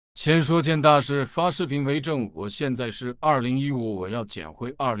先说件大事，发视频为证。我现在是2015，我要捡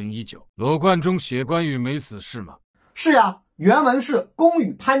回2019。罗贯中写关羽没死是吗？是呀，原文是公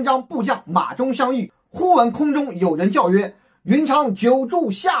与潘璋部将马中相遇，忽闻空中有人叫曰：“云长久住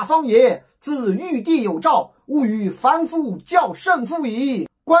下方也，自玉帝有诏，勿与凡夫较胜负矣。”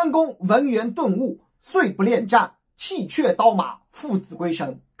关公闻言顿悟，遂不恋战，弃却刀马，父子归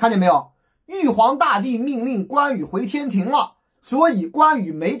神。看见没有？玉皇大帝命令关羽回天庭了，所以关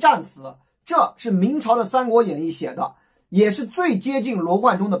羽没战死。这是明朝的《三国演义》写的，也是最接近罗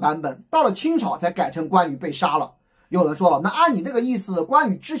贯中的版本。到了清朝才改成关羽被杀了。有人说了，那按你这个意思，关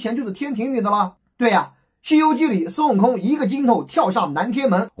羽之前就是天庭里的了。对呀，西游记里孙悟空一个筋头跳上南天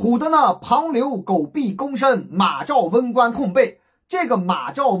门，唬得那庞刘狗臂躬身，马赵温关空背。这个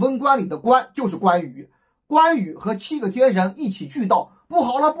马赵温关里的关就是关羽。关羽和7个天神一起聚道，不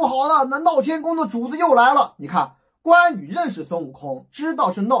好了不好了，那闹天宫的主子又来了。你看，关羽认识孙悟空，知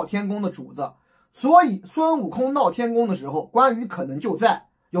道是闹天宫的主子，所以孙悟空闹天宫的时候，关羽可能就在。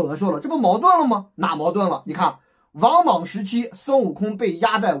有人说了，这不矛盾了吗？哪矛盾了？你看，王莽时期，孙悟空被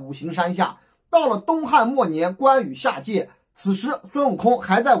压在五行山下，到了东汉末年，关羽下界，此时孙悟空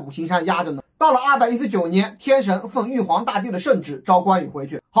还在五行山压着呢。到了219年，天神奉玉皇大帝的圣旨召关羽回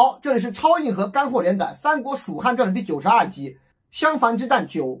去。好，这里是超硬核干货连载《三国蜀汉传》的第92集，襄樊之战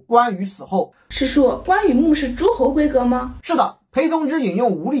9，关羽死后。师叔，关羽墓是诸侯规格吗？是的，裴松之引用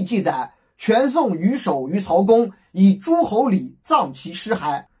吴历记载，全宋余守于曹公，以诸侯礼葬其尸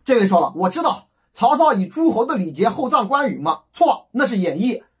骸。这位说了，我知道曹操以诸侯的礼节厚葬关羽吗？错，那是演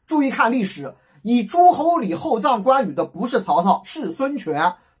义。注意看历史，以诸侯礼厚葬关羽的不是曹操，是孙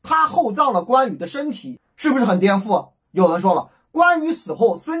权。他厚葬了关羽的身体，是不是很颠覆？有人说了，关羽死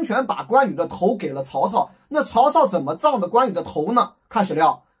后，孙权把关羽的头给了曹操，那曹操怎么葬的关羽的头呢？看史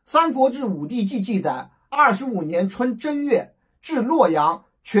料，《三国志武帝纪》记载，25年春正月，至洛阳，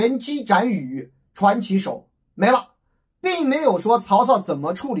拳击斩羽，传其首，没了，并没有说曹操怎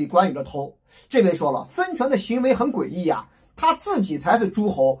么处理关羽的头。这位说了，孙权的行为很诡异呀，他自己才是诸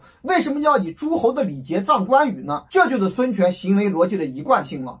侯，为什么要以诸侯的礼节葬关羽呢？这就是孙权行为逻辑的一贯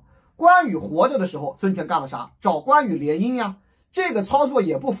性了。关羽活着的时候，孙权干了啥？找关羽联姻呀，这个操作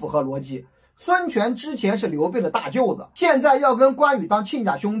也不符合逻辑。孙权之前是刘备的大舅子，现在要跟关羽当亲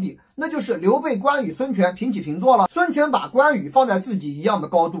家兄弟，那就是刘备、关羽、孙权平起平坐了。孙权把关羽放在自己一样的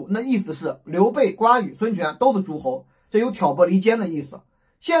高度，那意思是刘备、关羽、孙权都是诸侯，这有挑拨离间的意思。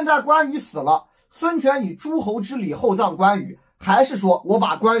现在关羽死了，孙权以诸侯之礼厚葬关羽，还是说我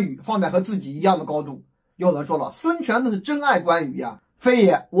把关羽放在和自己一样的高度？有人说了，孙权那是真爱关羽呀。非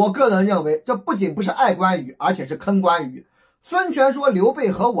也，我个人认为，这不仅不是爱关羽，而且是坑关羽。孙权说刘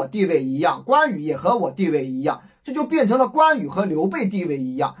备和我地位一样，关羽也和我地位一样，这就变成了关羽和刘备地位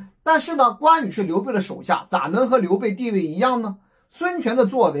一样。但是呢，关羽是刘备的手下，咋能和刘备地位一样呢？孙权的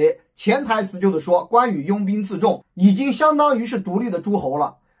作为，潜台词就是说关羽拥兵自重，已经相当于是独立的诸侯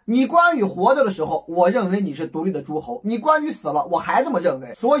了。你关羽活着的时候，我认为你是独立的诸侯，你关羽死了，我还这么认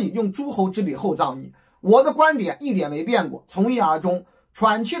为，所以用诸侯之礼厚葬你。我的观点一点没变过，从一而终。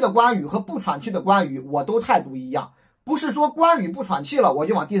喘气的关羽和不喘气的关羽，我都态度一样，不是说关羽不喘气了我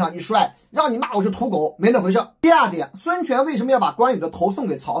就往地上一摔，让你骂我是土狗，没那回事。第二点，孙权为什么要把关羽的头送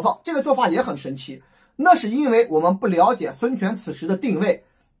给曹操？这个做法也很神奇，那是因为我们不了解孙权此时的定位。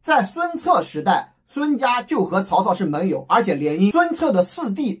在孙策时代，孙家就和曹操是盟友，而且联姻。孙策的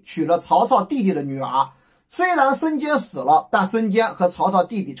4弟娶了曹操弟弟的女儿，虽然孙坚死了，但孙坚和曹操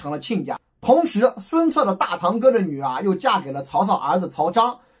弟弟成了亲家。同时，孙策的大堂哥的女儿又嫁给了曹操儿子曹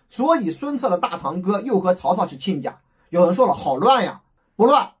彰，所以孙策的大堂哥又和曹操是亲家。有人说了，好乱呀！不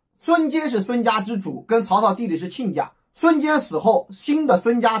乱，孙坚是孙家之主，跟曹操弟弟是亲家。孙坚死后，新的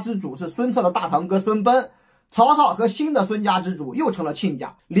孙家之主是孙策的大堂哥孙贲，曹操和新的孙家之主又成了亲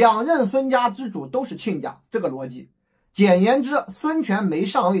家，两任孙家之主都是亲家，这个逻辑。简言之，孙权没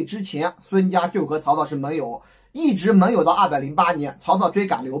上位之前，孙家就和曹操是盟友，一直盟友到208年，曹操追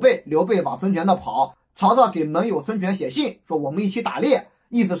赶刘备，刘备往孙权那跑，曹操给盟友孙权写信说我们一起打猎，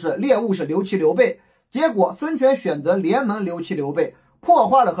意思是猎物是刘琦刘备。结果孙权选择联盟刘琦刘备，破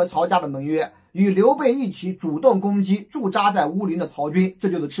坏了和曹家的盟约，与刘备一起主动攻击驻扎在乌林的曹军，这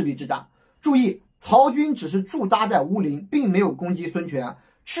就是赤壁之战。注意，曹军只是驻扎在乌林，并没有攻击孙权。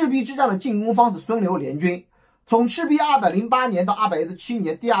赤壁之战的进攻方是孙刘联军。从赤壁208年到217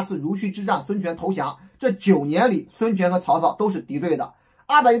年第2次濡须之战，孙权投降，这9年里，孙权和曹操都是敌对的。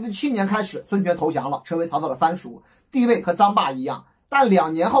217年开始，孙权投降了，成为曹操的藩属，地位和臧霸一样。但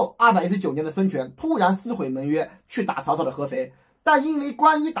2年后，219年的孙权突然撕毁盟约，去打曹操的合肥。但因为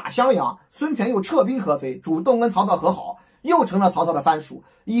关羽打襄阳，孙权又撤兵合肥，主动跟曹操和好，又成了曹操的藩属，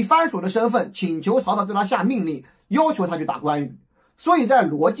以藩属的身份请求曹操对他下命令，要求他去打关羽。所以在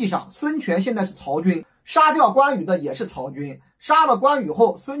逻辑上，孙权现在是曹军，杀掉关羽的也是曹军。杀了关羽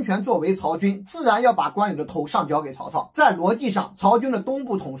后，孙权作为曹军，自然要把关羽的头上交给曹操。在逻辑上，曹军的东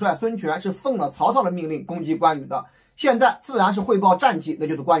部统帅孙权是奉了曹操的命令攻击关羽的，现在自然是汇报战绩，那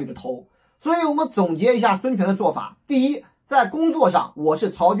就是关羽的头。所以我们总结一下孙权的做法：第一，在工作上，我是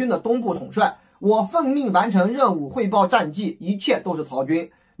曹军的东部统帅，我奉命完成任务，汇报战绩，一切都是曹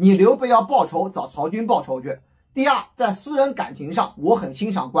军。你刘备要报仇，找曹军报仇去。第二，在私人感情上，我很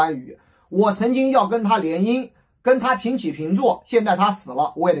欣赏关羽，我曾经要跟他联姻，跟他平起平坐，现在他死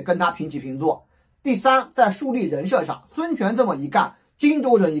了，我也得跟他平起平坐。第三，在树立人设上，孙权这么一干，荆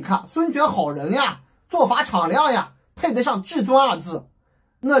州人一看，孙权好人呀，做法敞亮呀，配得上至尊二字。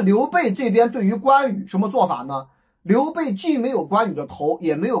那刘备这边对于关羽什么做法呢？刘备既没有关羽的头，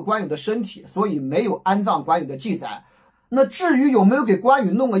也没有关羽的身体，所以没有安葬关羽的记载。那至于有没有给关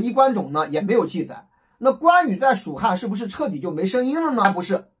羽弄个衣冠冢呢，也没有记载。那关羽在蜀汉是不是彻底就没声音了呢？不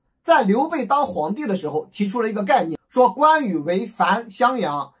是，在刘备当皇帝的时候提出了一个概念，说关羽为樊襄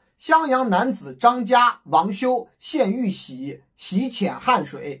阳，襄阳男子张嘉、王修献玉玺，玺遣汉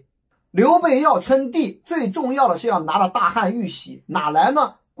水。刘备要称帝，最重要的是要拿了大汉玉玺，哪来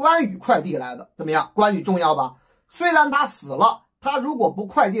呢？关羽快递来的。怎么样？关羽重要吧？虽然他死了，他如果不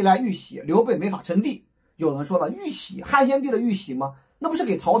快递来玉玺，刘备没法称帝。有人说了，玉玺，汉献帝的玉玺吗？那不是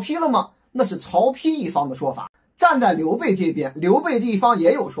给曹丕了吗？那是曹丕一方的说法。站在刘备这边，刘备这一方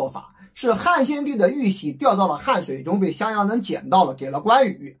也有说法，是汉献帝的玉玺掉到了汉水中，被襄阳人捡到了，给了关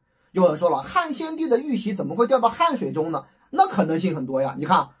羽。有人说了，汉献帝的玉玺怎么会掉到汉水中呢？那可能性很多呀。你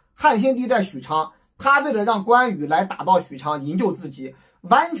看，汉献帝在许昌，他为了让关羽来打到许昌营救自己，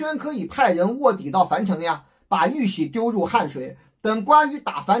完全可以派人卧底到樊城呀，把玉玺丢入汉水。等关羽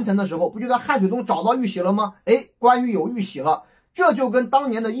打樊城的时候，不就在汉水中找到玉玺了吗？关羽有玉玺了，这就跟当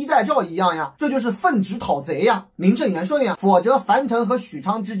年的衣带诏一样呀，这就是奉旨讨贼呀，名正言顺呀。否则樊城和许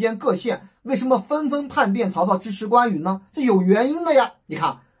昌之间各县为什么纷纷叛变，曹操支持关羽呢？这有原因的呀。你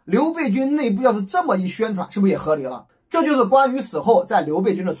看刘备军内部要是这么一宣传，是不是也合理了？这就是关羽死后在刘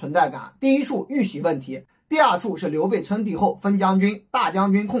备军的存在感。第一处玉玺问题，第二处是刘备称帝后分将军、大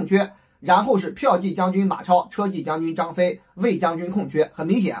将军空缺，然后是骠骑将军马超、车骑将军张飞、卫将军空缺。很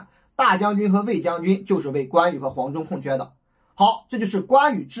明显，大将军和卫将军就是为关羽和黄忠空缺的。好，这就是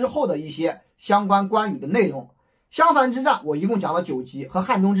关羽之后的一些相关关羽的内容。襄樊之战我一共讲了9集，和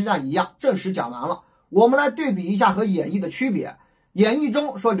汉中之战一样，正史讲完了。我们来对比一下和演义的区别。演义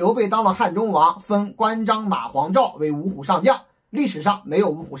中说刘备当了汉中王，分关张马黄赵为五虎上将，历史上没有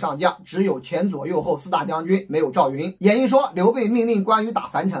五虎上将，只有前左右后4大将军，没有赵云。演义说刘备命令关羽打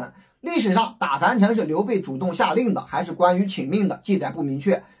樊城，历史上打樊城是刘备主动下令的，还是关羽请命的，记载不明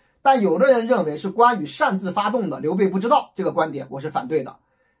确。但有的人认为是关羽擅自发动的，刘备不知道，这个观点我是反对的。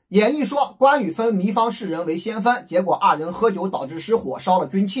演义说关羽分糜芳士人为先锋，结果2人喝酒导致失火，烧了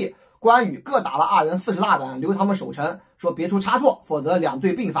军器，关羽各打了2人40大板，留他们守城，说别出差错，否则2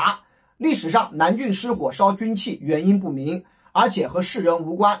队并伐。历史上南郡失火烧军器原因不明，而且和士人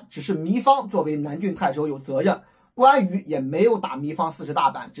无关，只是糜芳作为南郡太守有责任，关羽也没有打糜芳40大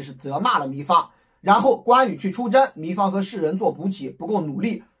板，只是责骂了糜芳。然后关羽去出征，糜芳和士人做补给不够努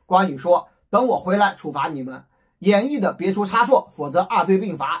力，关羽说等我回来处罚你们。演义的别出差错，否则2队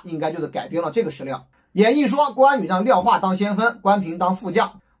并伐，应该就是改编了这个史料。演义说关羽让廖化当先锋，关平当副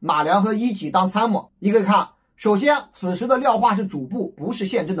将，马良和伊己当参谋。你可以看，首先此时的廖化是主簿，不是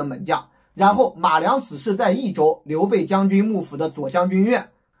现任的猛将。然后马良此时在益州，刘备将军幕府的左将军院，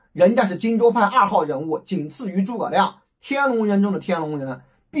人家是荆州派2号人物，仅次于诸葛亮，天龙人中的天龙人，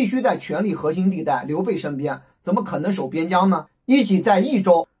必须在权力核心地带刘备身边，怎么可能守边疆呢？一起在益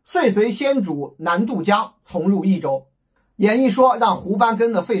州，遂随先主南渡江，从入益州。演义说让胡班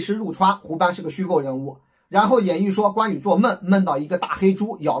跟着费师入川，胡班是个虚构人物。然后演义说关羽做梦，梦到一个大黑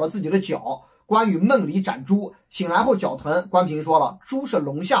猪咬了自己的脚，关羽梦里斩猪，醒来后脚疼。关平说了，猪是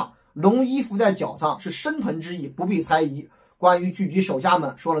龙象，龙依附在脚上，是生疼之意，不必猜疑。关羽聚集手下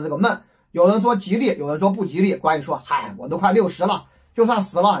们说了这个梦，有人说吉利，有人说不吉利。关羽说嗨，我都快60了，就算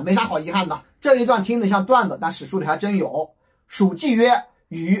死了没啥好遗憾的。这一段听着像段子，但史书里还真有。蜀纪曰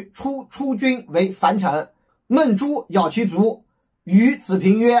禹出军为樊城，梦猪咬其足，禹子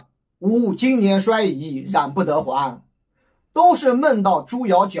平曰吾今年衰矣，染不得还。都是梦到猪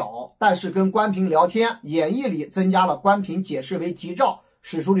咬脚，但是跟关平聊天，演义里增加了关平解释为吉兆，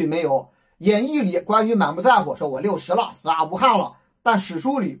史书里没有。演义里关羽满不在乎，说我60了，死而无憾了。但史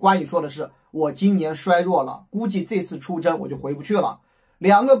书里关羽说的是我今年衰弱了，估计这次出征我就回不去了。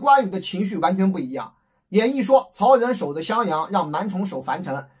两个关羽的情绪完全不一样。演义说曹仁守的襄阳，让满宠守樊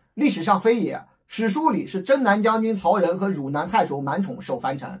城，历史上非也，史书里是征南将军曹仁和汝南太守满宠守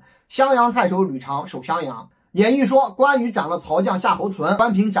樊城，襄阳太守吕长守襄阳。演义说关羽斩了曹将夏侯存，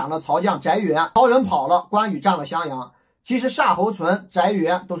关平斩了曹将翟元，曹仁跑了，关羽占了襄阳。其实夏侯存、翟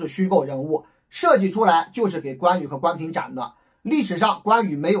元都是虚构人物，设计出来就是给关羽和关平斩的。历史上关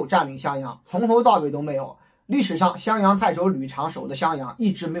羽没有占领襄阳，从头到尾都没有。历史上襄阳太守吕长守的襄阳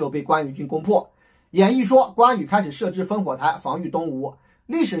一直没有被关羽军攻破。演义说关羽开始设置烽火台防御东吴。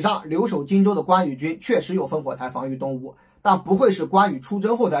历史上留守荆州的关羽军确实有烽火台防御东吴，但不会是关羽出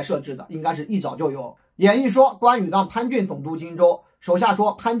征后才设置的，应该是一早就有。演义说关羽让潘俊总督荆州，手下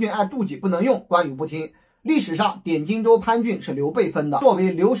说潘俊爱妒忌不能用，关羽不听。历史上点荆州潘俊是刘备分的，作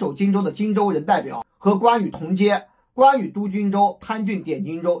为留守荆州的荆州人代表和关羽同阶，关羽督荆州，潘俊点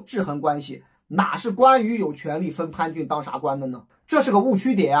荆州，制衡关系，哪是关羽有权利分潘俊当啥官的呢？这是个误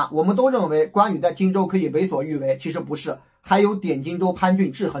区点啊！我们都认为关羽在荆州可以为所欲为，其实不是，还有点荆州潘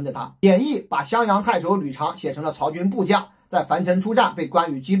俊制衡着他。演义把襄阳太守吕长写成了曹军部将，在樊城出战被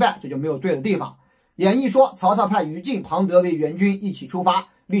关羽击败，这就没有对的地方。演义说曹操派于禁、庞德为援军一起出发，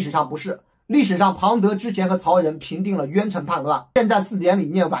历史上不是。历史上庞德之前和曹仁平定了渊城叛乱，现在字典里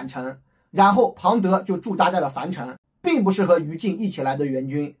念宛城，然后庞德就驻扎在了樊城，并不是和于禁一起来的援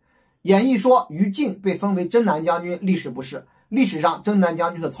军。演义说于禁被封为征南将军，历史不是。历史上征南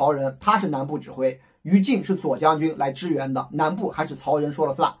将军是曹仁，他是南部指挥，于禁是左将军来支援的，南部还是曹仁说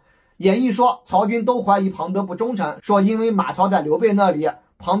了算。演义说曹军都怀疑庞德不忠诚，说因为马超在刘备那里，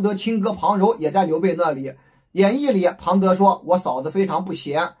庞德亲哥庞柔也在刘备那里。演义里庞德说我嫂子非常不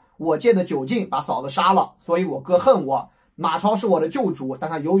贤，我借的酒劲把嫂子杀了，所以我哥恨我。马超是我的救主，但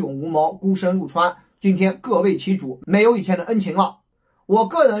他有勇无谋，孤身入川，今天各为其主，没有以前的恩情了。我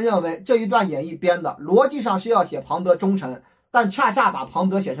个人认为这一段演义编的逻辑上是要写庞德忠诚，但恰恰把庞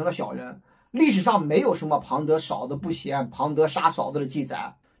德写成了小人。历史上没有什么庞德嫂子不贤，庞德杀嫂子的记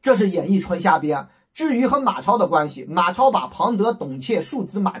载，这是演义纯瞎编。至于和马超的关系，马超把庞德、董妾、庶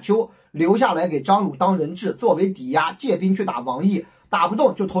子马丘留下来给张鲁当人质，作为抵押，借兵去打王毅，打不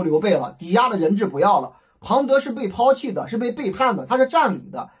动就投刘备了，抵押的人质不要了。庞德是被抛弃的，是被背叛的，他是占理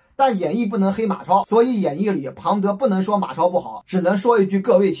的。但演义不能黑马超，所以演义里庞德不能说马超不好，只能说一句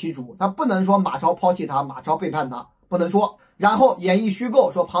各为其主，他不能说马超抛弃他，马超背叛他，不能说。然后演义虚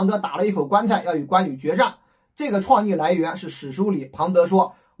构说庞德打了一口棺材要与关羽决战，这个创意来源是史书里庞德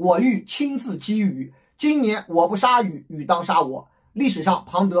说我欲亲自击羽，今年我不杀羽，羽当杀我。历史上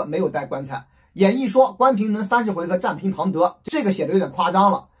庞德没有带棺材。演义说关平能30回合战平庞德，这个写的有点夸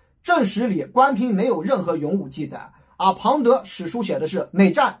张了。正史里关平没有任何勇武记载，而庞德史书写的是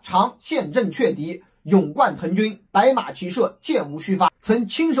每战常陷阵却敌，勇冠腾军，白马骑射，箭无虚发，曾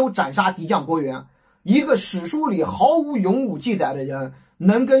亲手斩杀敌将郭元。一个史书里毫无勇武记载的人，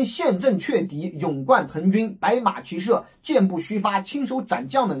能跟陷阵却敌，勇冠腾军，白马骑射，箭不虚发，亲手斩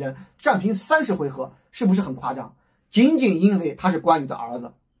将的人战平30回合，是不是很夸张？仅仅因为他是关羽的儿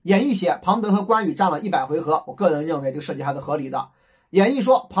子。演义写庞德和关羽战了100回合，我个人认为这个设计还是合理的。演义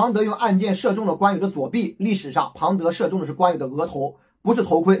说庞德用暗箭射中了关羽的左臂，历史上庞德射中的是关羽的额头，不是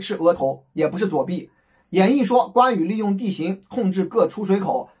头盔，是额头，也不是左臂。演义说关羽利用地形控制各出水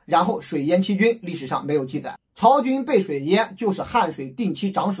口，然后水淹七军，历史上没有记载。曹军被水淹就是汉水定期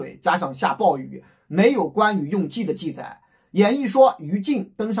涨水，加上下暴雨，没有关羽用计的记载。演义说于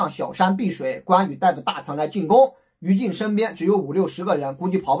禁登上小山避水，关羽带着大船来进攻，于禁身边只有50-60个人，估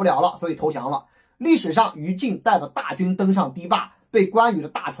计跑不了了，所以投降了。历史上于禁带着大军登上堤坝，被关羽的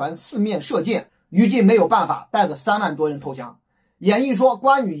大船四面射箭，于禁没有办法，带着3万多人投降。演义说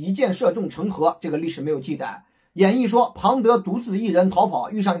关羽一箭射中成河，这个历史没有记载。演义说庞德独自一人逃跑，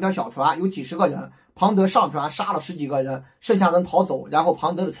遇上一条小船，有几十个人，庞德上船杀了10几个人，剩下人逃走，然后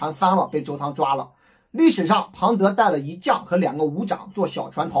庞德的船翻了，被周汤抓了。历史上庞德带了1将和2个武长坐小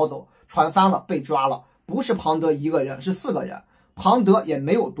船逃走，船翻了，被抓了，不是庞德1个人，是4个人。庞德也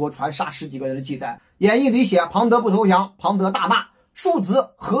没有夺船杀10几个人的记载。演义里写庞德不投降，庞德大骂庶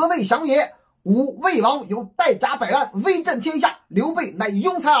子何谓降也？吾魏王有带甲100万，威震天下，刘备乃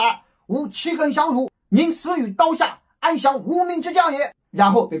庸才耳。吾岂肯降汝？宁死于刀下，安降无名之将也。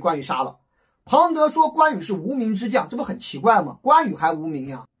然后被关羽杀了。庞德说关羽是无名之将，这不很奇怪吗？关羽还无名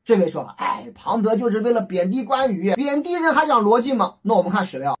呀？这位说了，庞德就是为了贬低关羽，贬低人还讲逻辑吗？那我们看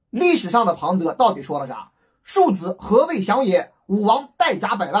史料，历史上的庞德到底说了啥？庶子何谓降也？武王带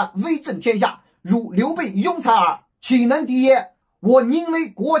甲100万，威震天下，汝刘备庸才耳，岂能敌耶？我宁为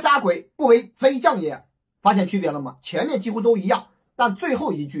国家鬼，不为贼将也。发现区别了吗？前面几乎都一样，但最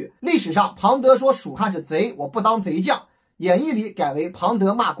后一句，历史上庞德说蜀汉是贼，我不当贼将。演义里改为庞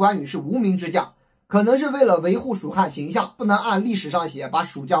德骂关羽是无名之将，可能是为了维护蜀汉形象，不能按历史上写把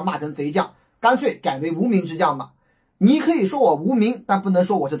蜀将骂成贼将，干脆改为无名之将吧。你可以说我无名，但不能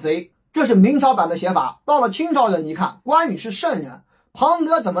说我是贼。这是明朝版的写法。到了清朝人一看，关羽是圣人，庞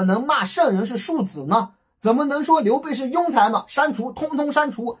德怎么能骂圣人是庶子呢？怎么能说刘备是庸才呢？删除，通通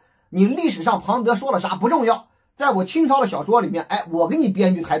删除。你历史上庞德说了啥不重要，在我清朝的小说里面，我给你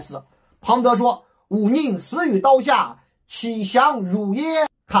编句台词。庞德说：“吾宁死于刀下，岂降汝也。”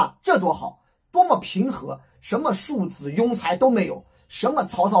看这多好，多么平和，什么庶子庸才都没有，什么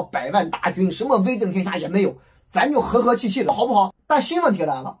曹操100万大军，什么威震天下也没有，咱就和和气气的，好不好？但新问题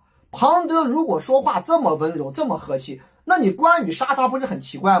来了，庞德如果说话这么温柔，这么和气，那你关羽杀他不是很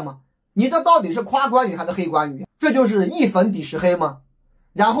奇怪吗？你这到底是夸关羽还是黑关羽？这就是一粉抵10黑吗？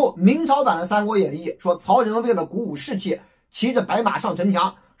然后明朝版的《三国演义》说，曹仁为了鼓舞士气，骑着白马上城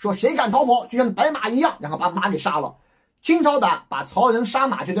墙，说谁敢逃跑就像白马一样，然后把马给杀了。清朝版把曹仁杀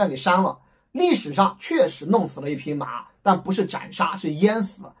马这段给删了。历史上确实弄死了一匹马，但不是斩杀，是淹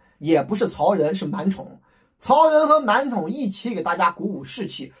死，也不是曹仁，是满宠。曹仁和满宠一起给大家鼓舞士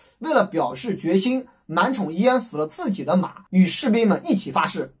气，为了表示决心，满宠淹死了自己的马，与士兵们一起发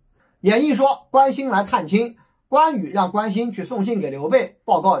誓。演义说，关兴来探亲，关羽让关兴去送信给刘备，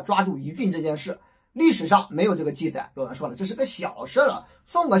报告抓住于禁这件事。历史上没有这个记载。有人说了，这是个小事了，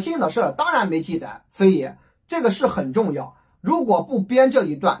送个信的事当然没记载。非也，这个事很重要。如果不编这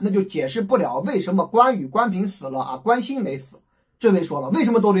一段，那就解释不了为什么关羽、关平死了关兴没死。这位说了，为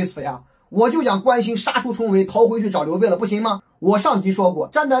什么都得死呀？我就讲关兴杀出重围，逃回去找刘备了，不行吗？我上集说过，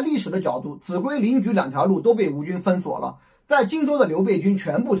站在历史的角度，秭归临掬2条路都被吴军封锁了，在荆州的刘备军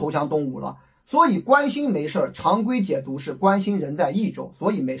全部投降东吴了，所以关兴没事。常规解读是关兴人在益州，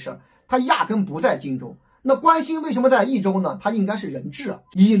所以没事，他压根不在荆州。那关兴为什么在益州呢？他应该是人质。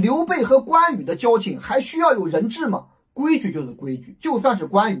以刘备和关羽的交情，还需要有人质吗？规矩就是规矩，就算是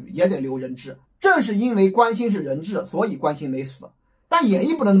关羽也得留人质。正是因为关兴是人质，所以关兴没死。但演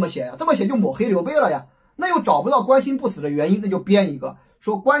义不能这么写呀，这么写就抹黑刘备了呀。那又找不到关兴不死的原因，那就编一个，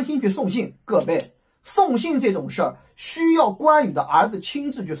说关兴去送信。各位，送信这种事儿需要关羽的儿子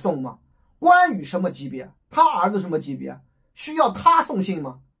亲自去送吗？关羽什么级别？他儿子什么级别？需要他送信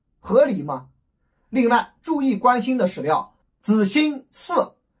吗？合理吗？另外，注意关兴的史料：子兴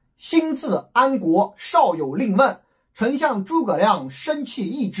4，兴字安国，少有令问。丞相诸葛亮生气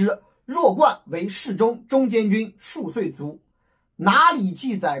议之，若冠为侍中、中监军，数岁卒。哪里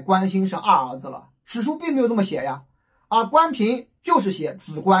记载关兴是二儿子了？史书并没有这么写呀。而关平就是写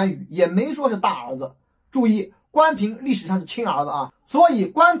子关羽，也没说是大儿子。注意，关平历史上是亲儿子所以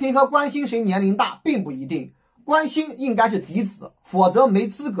关平和关兴谁年龄大并不一定。关兴应该是嫡子，否则没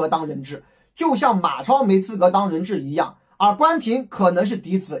资格当人质，就像马超没资格当人质一样。而关平可能是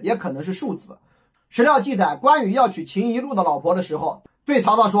嫡子，也可能是庶子。史料记载，关羽要娶秦宜禄的老婆的时候，对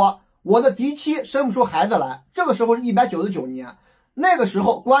曹操说：“我的嫡妻生不出孩子来。”这个时候是199年，那个时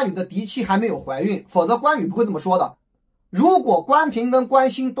候关羽的嫡妻还没有怀孕，否则关羽不会这么说的。如果关平跟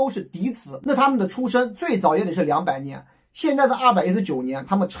关兴都是嫡子，那他们的出生最早也得是200年，现在的219年，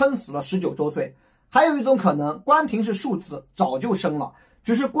他们撑死了19周岁。还有一种可能，关平是庶子，早就生了，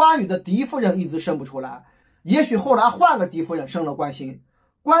只是关羽的嫡夫人一直生不出来，也许后来换个嫡夫人生了关兴。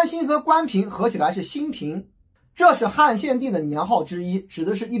关兴和关平合起来是兴平，这是汉献帝的年号之一，指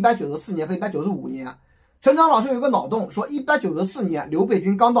的是194年和195年。陈昌老师有个脑洞，说194年刘备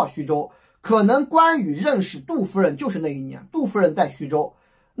军刚到徐州，可能关羽认识杜夫人就是那一年，杜夫人在徐州。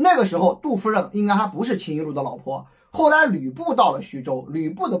那个时候杜夫人应该还不是秦宜禄的老婆，后来吕布到了徐州，吕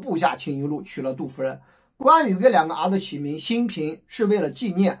布的部下秦宜禄娶了杜夫人。关羽给2个儿子起名兴平，是为了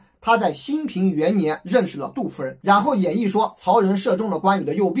纪念他在兴平元年认识了杜夫人。然后演义说曹仁射中了关羽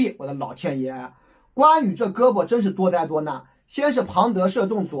的右臂，我的老天爷，关羽这胳膊真是多灾多难，先是庞德射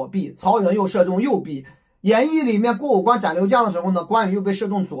中左臂，曹仁又射中右臂。演义里面过五关斩六将的时候呢，关羽又被射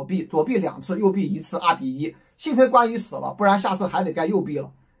中左臂2次，右臂1次，2比1。幸亏关羽死了，不然下次还得该右臂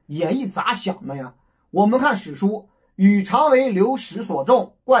了。演义咋想的呀？我们看史书，羽常为刘石所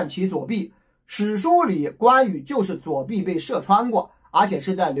中，贯其左臂。史书里关羽就是左臂被射穿过，而且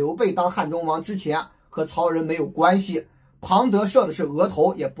是在刘备当汉中王之前，和曹仁没有关系。庞德射的是额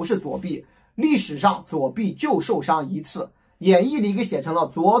头，也不是左臂。历史上左臂就受伤1次，演义里给写成了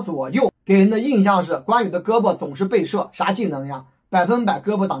左左右，给人的印象是关羽的胳膊总是被射，啥技能呀？100%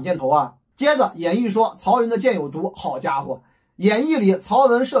胳膊挡箭头啊！接着演义说曹仁的箭有毒，好家伙，演义里曹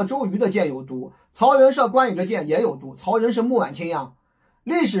仁射周瑜的箭有毒，曹仁射关羽的箭也有毒，曹仁是穆婉清呀。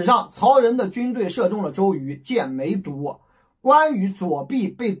历史上曹仁的军队射中了周瑜，箭没毒。关羽左臂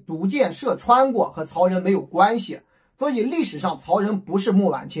被毒箭射穿过，和曹仁没有关系，所以历史上曹仁不是穆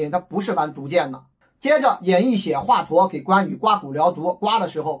婉清，他不是玩毒箭的。接着演义写华佗给关羽刮骨疗毒，刮的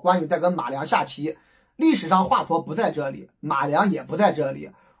时候关羽在跟马良下棋，历史上华佗不在这里，马良也不在这里。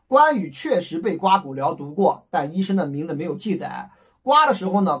关羽确实被刮骨疗毒过，但医生的名字没有记载。刮的时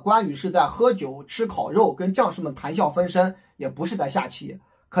候呢，关羽是在喝酒吃烤肉，跟将士们谈笑风生，也不是在下棋。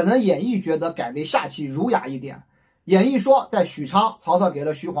可能演义觉得改为下气儒雅一点。演义说，在许昌，曹操给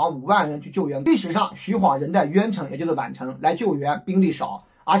了徐晃5万人去救援。历史上，徐晃人在渊城，也就是宛城来救援，兵力少，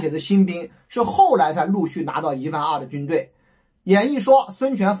而且是新兵，是后来才陆续拿到1万2的军队。演义说，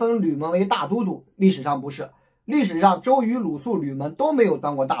孙权封吕蒙为大都督，历史上不是。历史上，周瑜、鲁肃、吕蒙都没有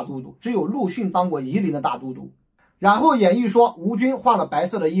当过大都督，只有陆逊当过夷陵的大都督。然后演义说，吴军换了白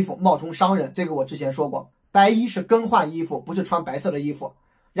色的衣服，冒充商人，这个我之前说过，白衣是更换衣服，不是穿白色的衣服。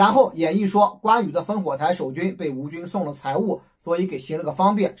然后演义说，关羽的烽火台守军被吴军送了财物，所以给行了个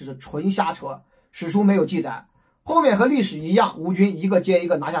方便，这是纯瞎扯，史书没有记载。后面和历史一样，吴军一个接一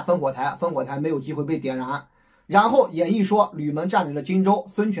个拿下烽火台，烽火台没有机会被点燃。然后演义说，吕蒙占领了荆州，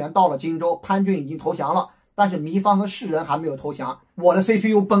孙权到了荆州，潘俊已经投降了，但是糜芳和士人还没有投降，我的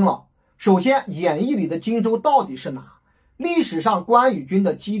CPU 崩了。首先，演义里的荆州到底是哪？历史上关羽军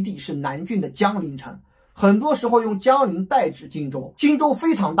的基地是南郡的江陵城，很多时候用江陵代指荆州。荆州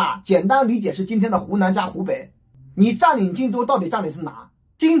非常大，简单理解是今天的湖南加湖北。你占领荆州到底占领是哪？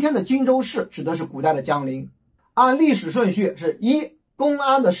今天的荆州市指的是古代的江陵。按历史顺序是1. 公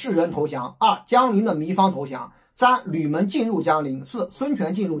安的士人投降， 2. 江陵的糜芳投降， 3. 吕蒙进入江陵， 4. 孙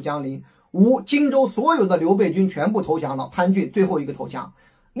权进入江陵， 5. 荆州所有的刘备军全部投降了，潘俊最后一个投降。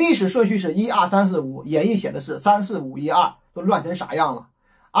历史顺序是1、2、3、4、5，演义写的是3、4、5、1、2，都乱成啥样了。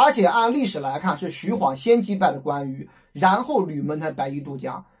而且按历史来看，是徐晃先击败的关羽，然后吕蒙才白衣渡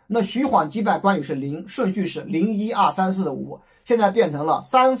江。那徐晃击败关羽是0，顺序是0、1、2、3、4、5，现在变成了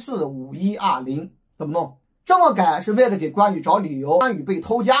3、4、5、1、2、0，怎么弄？这么改是为了给关羽找理由，关羽被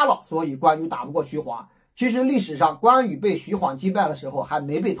偷家了，所以关羽打不过徐晃。其实历史上关羽被徐晃击败的时候还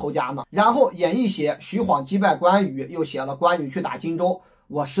没被偷家呢。然后演义写徐晃击败关羽，又写了关羽去打荆州，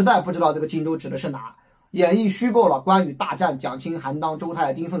我实在不知道这个荆州指的是哪。演义虚构了关羽大战蒋钦、韩当、周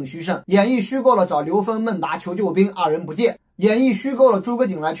泰、丁奉、徐盛，演义虚构了找刘封、孟达求救兵，2人不见，演义虚构了诸葛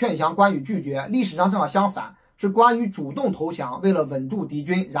瑾来劝降，关羽拒绝。历史上正好相反，是关羽主动投降，为了稳住敌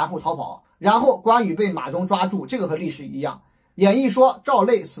军，然后逃跑，然后关羽被马忠抓住，这个和历史一样。演义说赵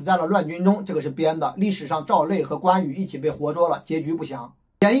累死在了乱军中，这个是编的，历史上赵累和关羽一起被活捉了，结局不详。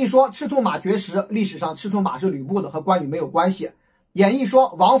演义说赤兔马绝食，历史上赤兔马是吕布的，和关羽没有关系。演义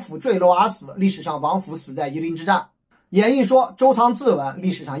说王府坠楼而死，历史上王府死在夷陵之战。演义说周仓自刎，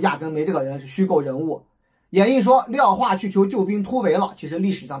历史上压根没这个人，是虚构人物。演义说廖化去求救兵突围了，其实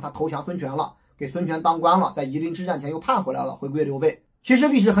历史上他投降孙权了，给孙权当官了，在夷陵之战前又叛回来了，回归刘备。其实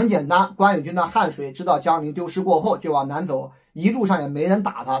历史很简单，关羽军的汉水知道江陵丢失过后就往南走，一路上也没人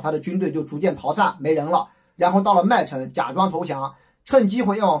打他，他的军队就逐渐逃散，没人了。然后到了麦城假装投降，趁机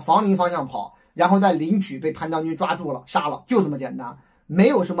会要往房陵方向跑，然后在临朐被潘将军抓住了，杀了，就这么简单，没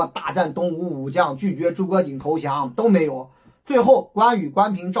有什么大战东吴武将，拒绝诸葛瑾投降，都没有。最后关羽、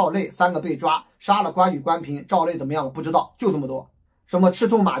关平、赵累3个被抓，杀了关羽、关平，赵累怎么样了不知道，就这么多。什么赤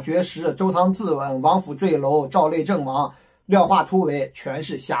兔马绝食、周仓自刎、王府坠楼、赵累阵亡、廖化突围，全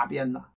是瞎编的。